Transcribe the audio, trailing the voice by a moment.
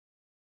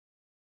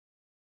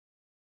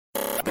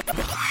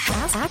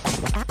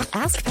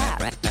Ask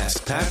Pat.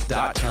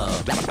 AskPat.com.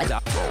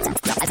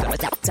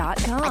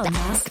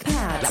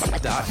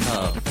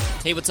 AskPat.com.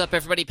 Hey, what's up,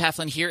 everybody? Pat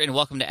Flynn here, and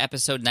welcome to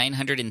episode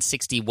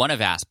 961 of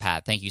Ask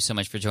Pat. Thank you so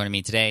much for joining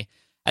me today.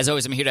 As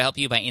always, I'm here to help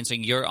you by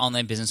answering your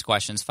online business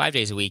questions 5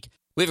 days a week.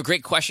 We have a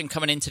great question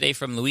coming in today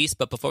from Luis,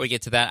 but before we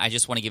get to that, I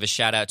just want to give a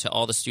shout out to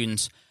all the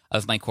students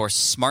of my course,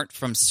 Smart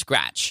from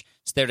Scratch.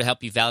 It's there to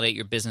help you validate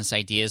your business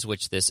ideas,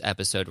 which this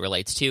episode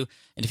relates to.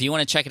 And if you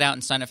want to check it out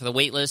and sign up for the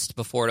wait list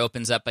before it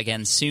opens up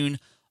again soon,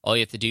 all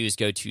you have to do is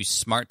go to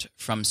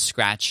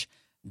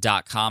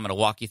smartfromscratch.com. It'll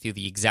walk you through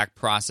the exact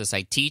process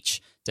I teach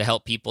to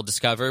help people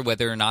discover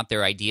whether or not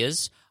their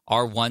ideas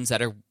are ones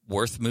that are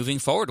worth moving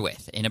forward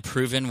with in a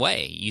proven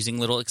way, using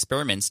little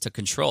experiments to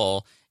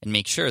control and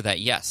make sure that,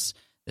 yes,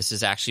 this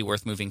is actually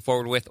worth moving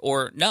forward with,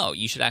 or no,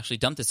 you should actually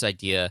dump this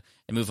idea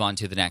and move on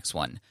to the next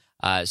one.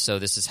 So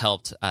this has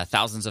helped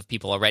thousands of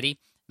people already.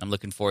 I'm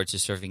looking forward to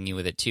serving you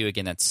with it too.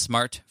 Again, that's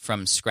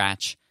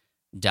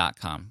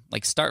smartfromscratch.com.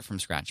 Like start from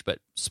scratch, but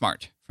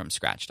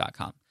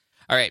smartfromscratch.com.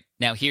 All right,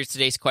 now here's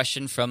today's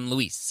question from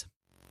Luis.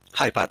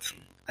 Hi, Pat.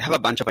 I have a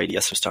bunch of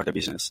ideas to start a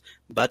business,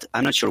 but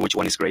I'm not sure which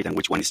one is great and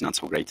which one is not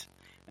so great.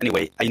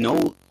 Anyway, I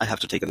know I have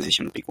to take a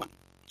decision to pick one,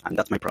 and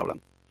that's my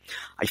problem.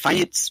 I find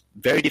it's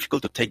very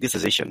difficult to take this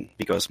decision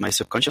because my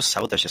subconscious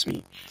sabotages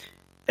me.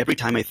 Every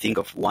time I think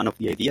of one of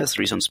the ideas,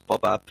 reasons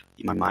pop up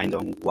in my mind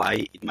on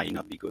why it might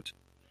not be good.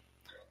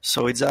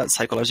 So it's a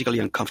psychologically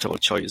uncomfortable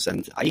choice,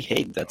 and I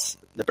hate that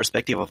the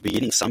perspective of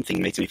beginning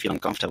something makes me feel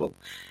uncomfortable.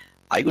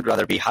 I would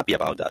rather be happy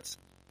about that.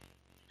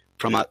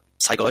 From a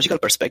psychological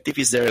perspective,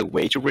 is there a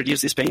way to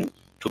reduce this pain?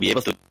 To be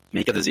able to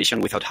make a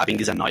decision without having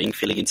this annoying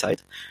feeling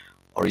inside?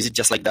 Or is it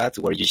just like that,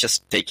 where you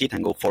just take it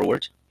and go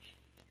forward?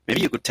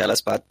 Maybe you could tell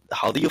us, Pat,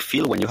 how do you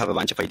feel when you have a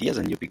bunch of ideas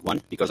and you pick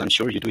one? Because I'm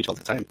sure you do it all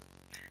the time.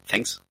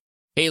 Thanks.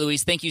 Hey,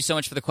 Luis, thank you so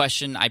much for the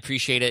question. I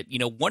appreciate it. You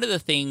know, one of the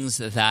things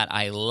that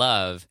I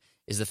love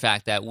is the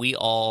fact that we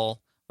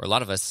all, or a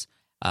lot of us,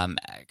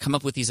 come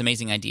up with these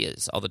amazing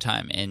ideas all the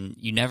time. And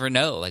you never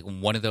know, like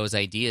one of those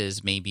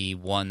ideas may be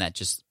one that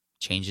just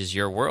changes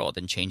your world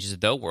and changes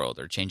the world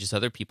or changes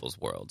other people's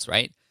worlds,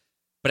 right?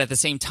 But at the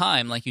same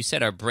time, like you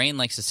said, our brain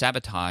likes to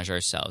sabotage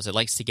ourselves. It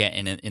likes to get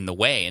in the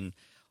way. And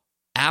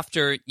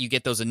after you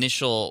get those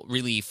initial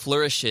really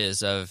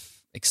flourishes of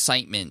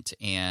excitement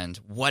and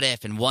what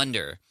if and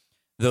wonder,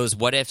 those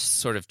what ifs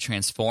sort of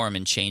transform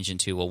and change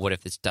into, well, what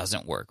if this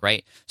doesn't work,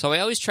 right? So I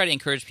always try to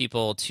encourage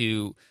people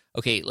to,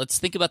 okay, let's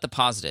think about the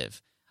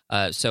positive.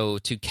 So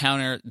to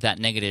counter that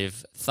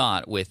negative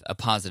thought with a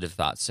positive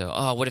thought. So,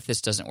 oh, what if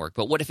this doesn't work?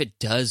 But what if it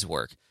does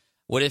work?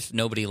 What if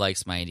nobody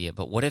likes my idea?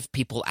 But what if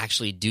people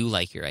actually do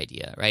like your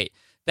idea, right?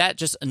 That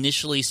just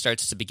initially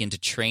starts to begin to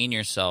train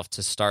yourself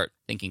to start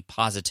thinking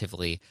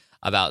positively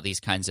about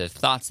these kinds of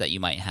thoughts that you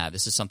might have.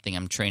 This is something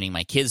I'm training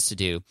my kids to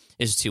do,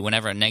 is to,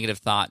 whenever a negative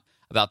thought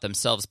about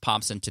themselves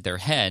pops into their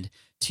head,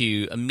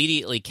 to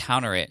immediately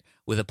counter it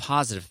with a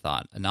positive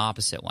thought, an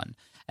opposite one.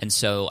 And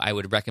so I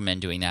would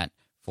recommend doing that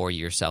for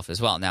yourself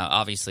as well. Now,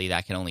 obviously,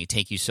 that can only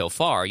take you so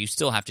far. You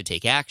still have to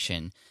take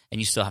action, and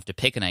you still have to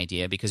pick an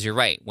idea, because you're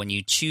right. When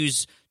you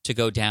choose to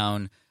go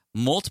down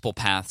multiple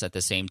paths at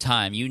the same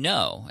time, you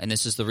know, and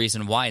this is the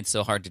reason why it's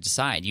so hard to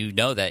decide, you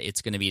know that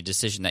it's going to be a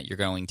decision that you're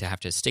going to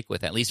have to stick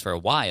with, at least for a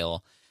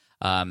while,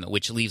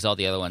 which leaves all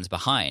the other ones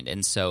behind.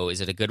 And so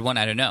is it a good one?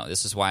 I don't know.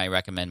 This is why I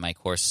recommend my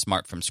course,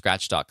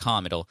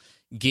 smartfromscratch.com. It'll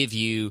give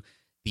you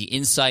the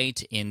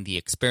insight in the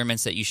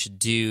experiments that you should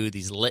do,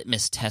 these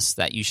litmus tests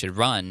that you should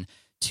run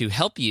to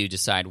help you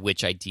decide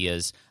which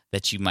ideas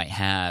that you might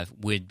have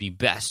would be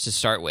best to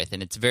start with.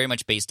 And it's very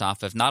much based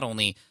off of not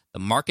only the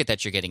market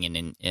that you're getting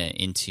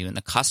into and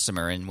the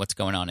customer and what's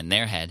going on in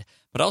their head,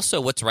 but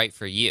also what's right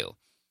for you.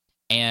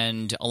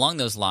 And along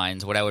those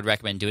lines, what I would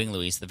recommend doing,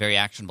 Luis, the very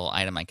actionable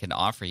item I can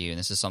offer you, and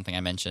this is something I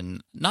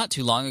mentioned not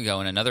too long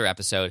ago in another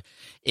episode,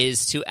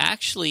 is to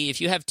actually, if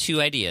you have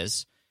two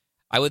ideas,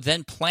 I would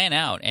then plan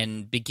out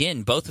and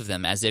begin both of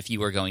them as if you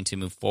were going to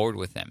move forward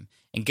with them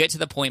and get to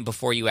the point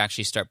before you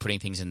actually start putting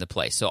things into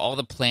place. So all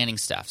the planning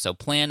stuff. So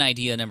plan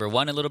idea number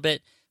one a little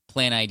bit,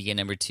 plan idea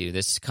number two.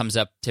 This comes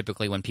up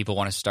typically when people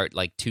want to start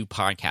like two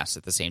podcasts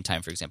at the same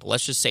time, for example.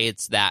 Let's just say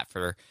it's that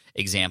for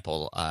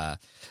example.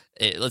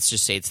 Let's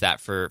just say it's that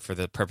for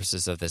the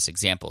purposes of this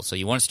example. So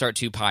you want to start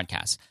two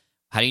podcasts.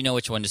 How do you know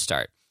which one to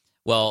start?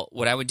 Well,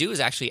 what I would do is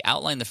actually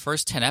outline the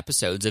first 10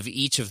 episodes of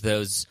each of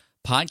those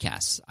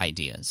podcast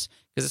ideas,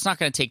 because it's not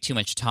going to take too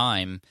much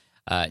time.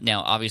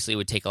 Now, obviously, it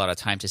would take a lot of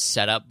time to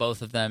set up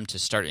both of them, to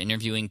start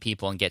interviewing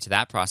people and get to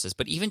that process.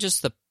 But even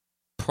just the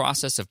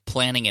process of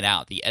planning it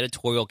out, the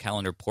editorial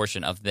calendar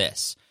portion of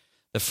this,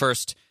 the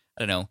first,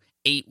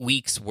 8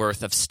 weeks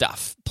worth of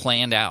stuff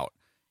planned out,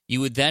 you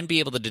would then be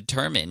able to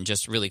determine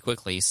just really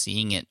quickly,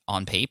 seeing it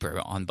on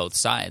paper on both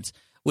sides,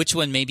 which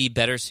one may be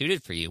better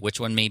suited for you, which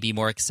one may be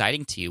more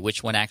exciting to you,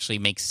 which one actually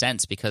makes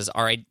sense, because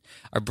our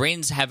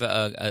brains have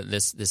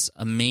this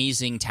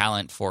amazing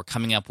talent for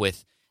coming up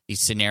with these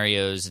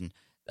scenarios and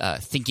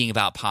thinking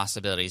about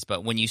possibilities.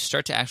 But when you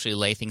start to actually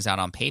lay things out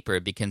on paper,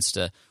 it begins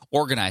to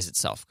organize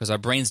itself, because our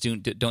brains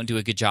don't do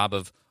a good job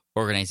of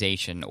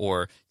organization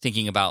or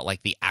thinking about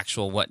like the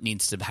actual what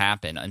needs to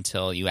happen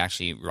until you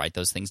actually write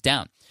those things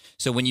down.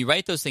 So when you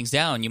write those things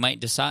down, you might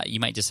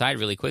decide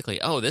really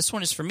quickly, oh, this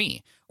one is for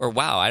me, or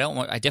wow,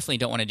 I definitely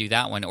don't want to do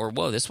that one, or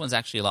whoa, this one's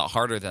actually a lot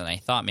harder than I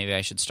thought. Maybe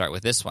I should start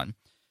with this one.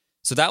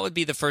 So that would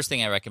be the first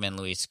thing I recommend,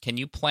 Luis. Can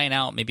you plan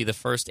out maybe the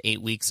first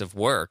 8 weeks of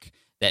work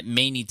that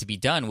may need to be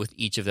done with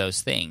each of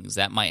those things?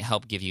 That might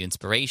help give you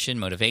inspiration,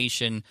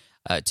 motivation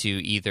to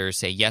either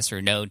say yes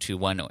or no to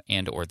one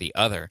and or the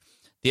other.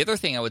 The other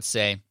thing I would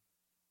say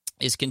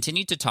is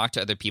continue to talk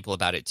to other people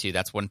about it too.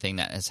 That's one thing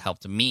that has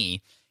helped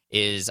me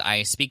is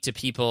I speak to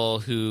people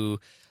who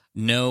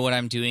know what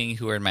I'm doing,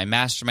 who are in my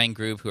mastermind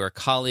group, who are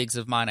colleagues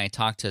of mine. I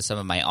talk to some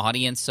of my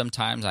audience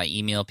sometimes. I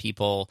email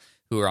people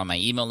who are on my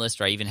email list,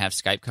 or I even have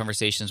Skype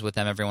conversations with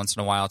them every once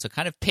in a while to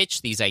kind of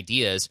pitch these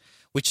ideas,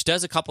 which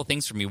does a couple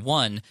things for me.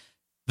 One,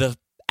 the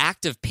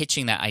act of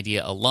pitching that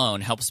idea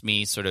alone helps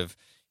me sort of,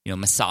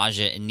 massage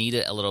it and knead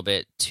it a little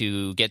bit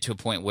to get to a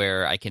point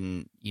where I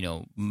can,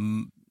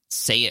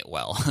 say it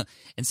well.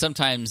 And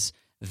sometimes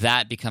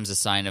that becomes a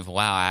sign of,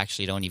 wow, I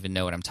actually don't even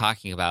know what I'm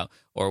talking about,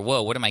 or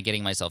whoa, what am I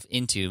getting myself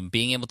into?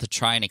 Being able to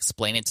try and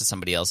explain it to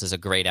somebody else is a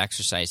great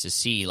exercise to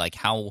see like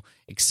how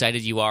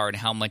excited you are and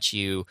how much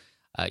you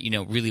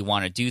really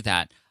want to do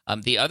that.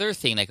 The other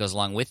thing that goes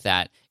along with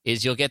that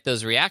is you'll get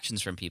those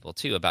reactions from people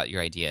too about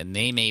your idea, and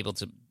they may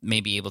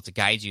be able to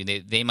guide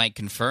you. They might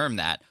confirm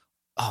that,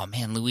 oh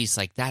man, Luis,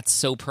 like that's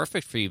so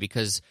perfect for you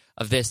because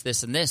of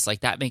this, and this.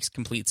 Like that makes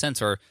complete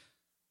sense. Or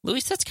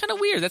Luis, that's kind of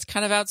weird. That's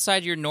kind of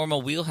outside your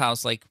normal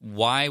wheelhouse. Like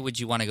why would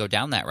you want to go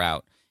down that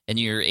route? And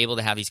you're able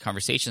to have these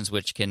conversations,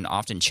 which can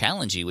often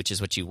challenge you, which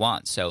is what you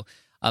want. So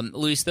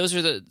Luis, those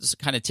are the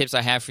kind of tips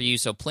I have for you.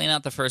 So plan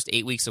out the first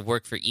 8 weeks of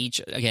work for each.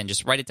 Again,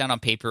 just write it down on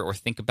paper or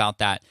think about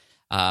that.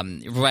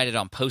 Write it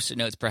on Post-it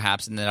notes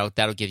perhaps, and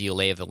that'll give you a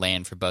lay of the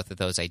land for both of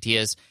those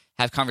ideas.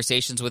 Have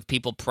conversations with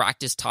people,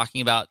 practice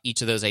talking about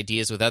each of those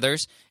ideas with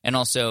others, and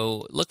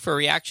also look for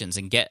reactions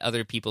and get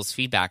other people's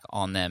feedback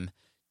on them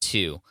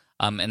too.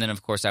 And then,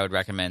 of course, I would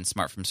recommend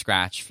Smart from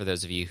Scratch for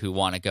those of you who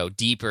want to go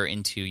deeper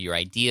into your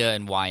idea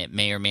and why it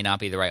may or may not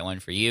be the right one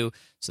for you.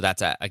 So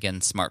that's, again,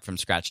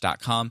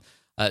 smartfromscratch.com.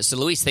 So,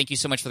 Luis, thank you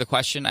so much for the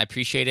question. I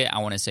appreciate it. I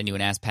want to send you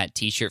an Ask Pat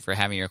t-shirt for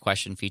having your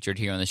question featured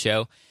here on the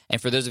show.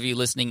 And for those of you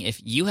listening,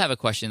 if you have a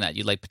question that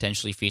you'd like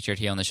potentially featured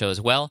here on the show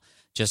as well,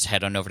 just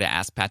head on over to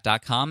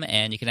askpat.com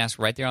and you can ask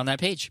right there on that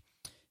page.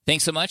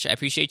 Thanks so much. I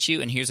appreciate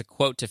you. And here's a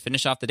quote to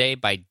finish off the day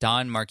by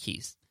Don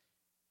Marquis.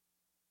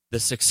 The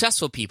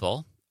successful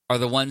people are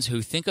the ones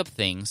who think up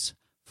things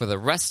for the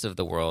rest of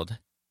the world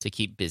to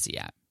keep busy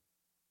at.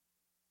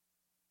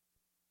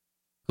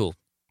 Cool.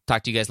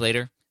 Talk to you guys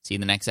later. See you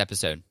in the next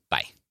episode.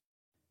 Bye.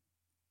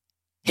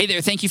 Hey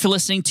there, thank you for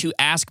listening to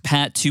Ask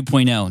Pat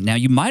 2.0. Now,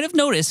 you might have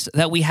noticed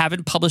that we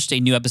haven't published a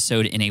new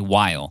episode in a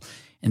while,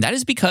 and that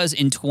is because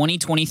in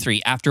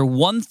 2023, after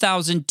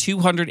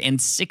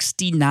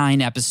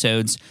 1,269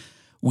 episodes,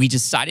 we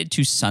decided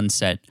to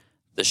sunset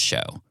the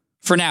show.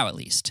 For now, at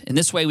least. In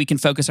this way, we can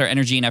focus our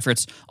energy and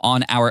efforts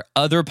on our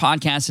other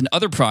podcasts and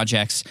other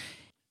projects.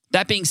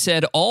 That being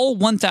said, all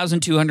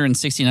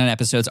 1,269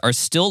 episodes are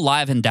still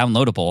live and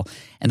downloadable,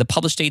 and the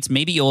published dates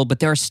may be old, but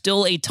there are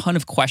still a ton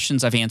of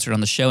questions I've answered on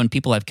the show and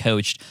people I've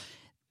coached.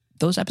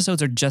 Those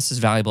episodes are just as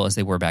valuable as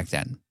they were back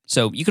then.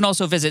 So you can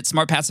also visit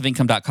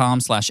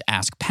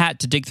smartpassiveincome.com/askpat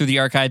to dig through the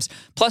archives.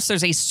 Plus,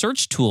 there's a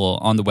search tool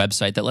on the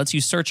website that lets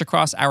you search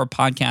across our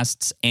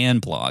podcasts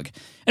and blog.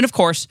 And of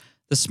course,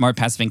 the Smart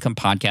Passive Income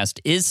podcast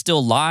is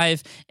still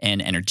live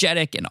and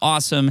energetic and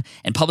awesome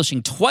and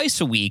publishing twice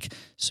a week.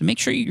 So make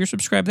sure you're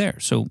subscribed there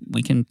so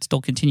we can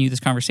still continue this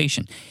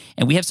conversation.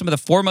 And we have some of the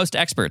foremost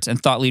experts and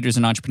thought leaders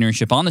in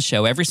entrepreneurship on the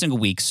show every single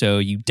week, so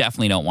you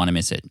definitely don't want to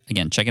miss it.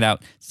 Again, check it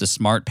out. It's the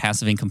Smart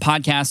Passive Income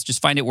podcast.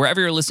 Just find it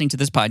wherever you're listening to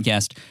this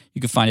podcast.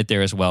 You can find it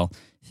there as well.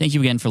 Thank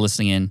you again for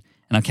listening in,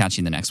 and I'll catch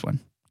you in the next one.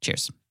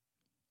 Cheers.